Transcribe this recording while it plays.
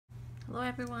Hello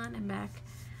everyone, I'm back.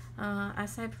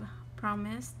 As I've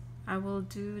promised, I will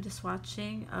do the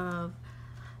swatching of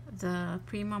the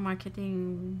Prima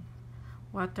Marketing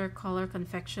Watercolor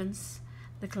Confections,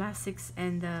 the classics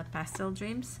and the pastel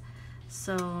dreams.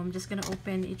 So I'm just gonna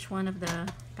open each one of the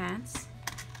pans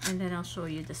and then I'll show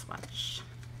you the swatch.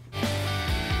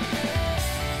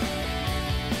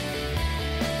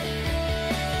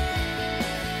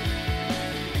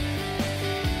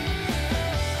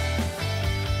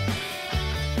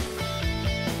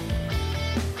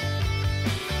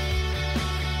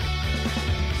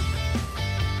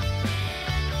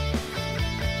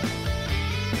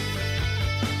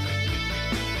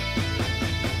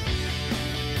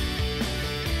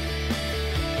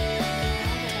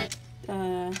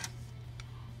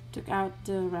 Took out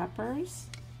the wrappers.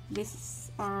 These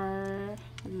are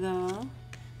the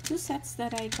two sets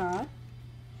that I got,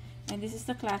 and this is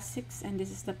the classics and this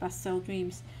is the pastel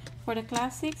dreams. For the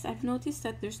classics, I've noticed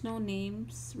that there's no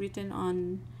names written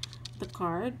on the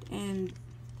card, and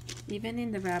even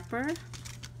in the wrapper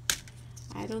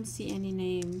I don't see any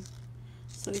name,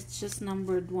 so it's just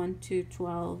numbered 1 to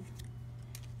 12.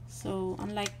 So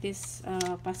unlike this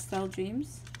pastel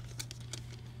dreams,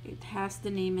 it has the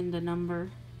name and the number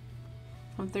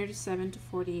from 37 to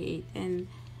 48, and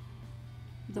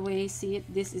the way I see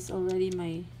it, this is already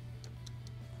my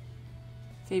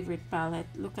favorite palette.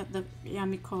 Look at the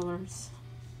yummy colors,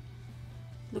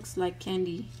 looks like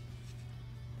candy.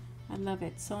 I love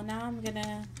it. So now I'm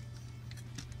gonna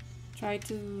try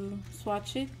to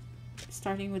swatch it,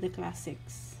 starting with the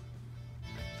classics.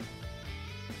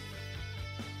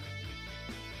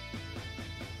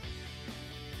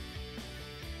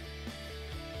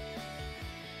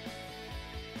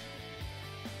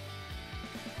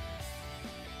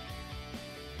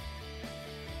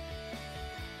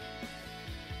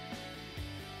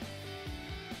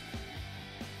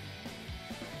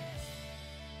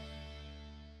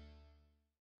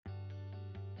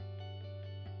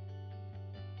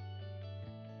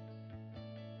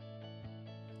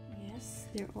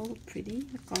 They're all pretty.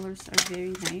 The colors are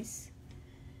very nice,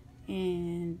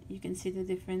 and you can see the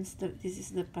difference. This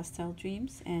is the pastel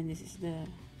dreams and this is the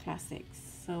classics.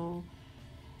 So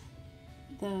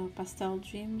the pastel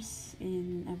dreams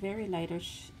in a very lighter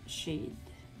shade,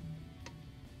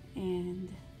 and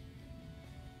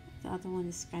the other one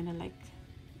is kind of like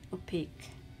opaque,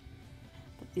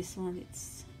 but this one,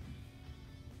 it's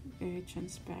very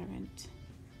transparent.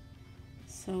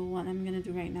 So what I'm gonna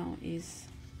do right now is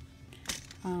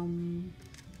I'm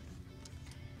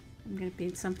gonna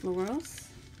paint some florals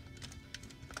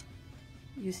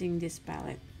using this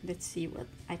palette. Let's see what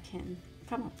I can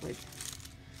come up with.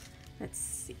 Let's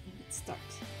see, let's start.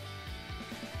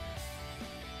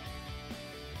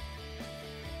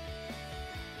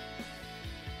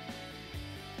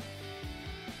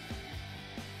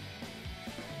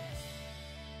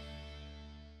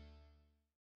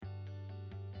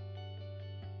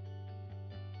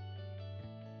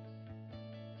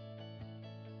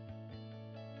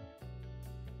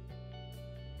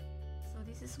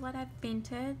 This is what I've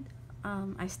painted.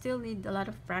 I still need a lot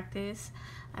of practice.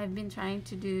 I've been trying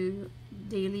to do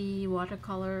daily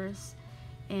watercolors,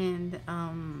 and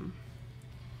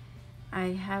I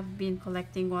have been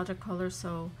collecting watercolors,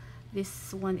 so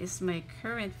this one is my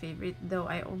current favorite, though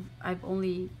I've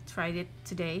only tried it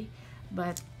today.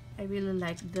 But I really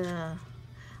like I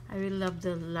really love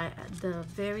the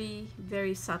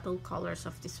very subtle colors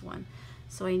of this one,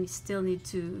 so I still need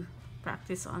to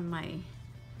practice on my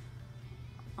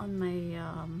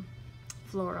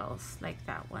florals like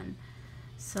that one.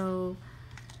 So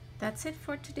that's it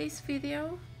for today's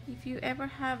video. If you ever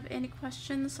have any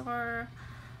questions or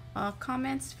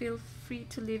comments, feel free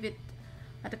to leave it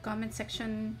at the comment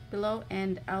section below,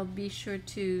 and I'll be sure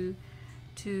to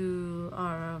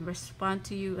respond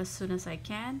to you as soon as I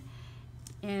can.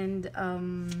 And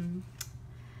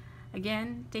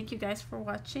again, thank you guys for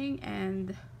watching,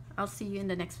 and I'll see you in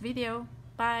the next video.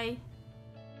 Bye.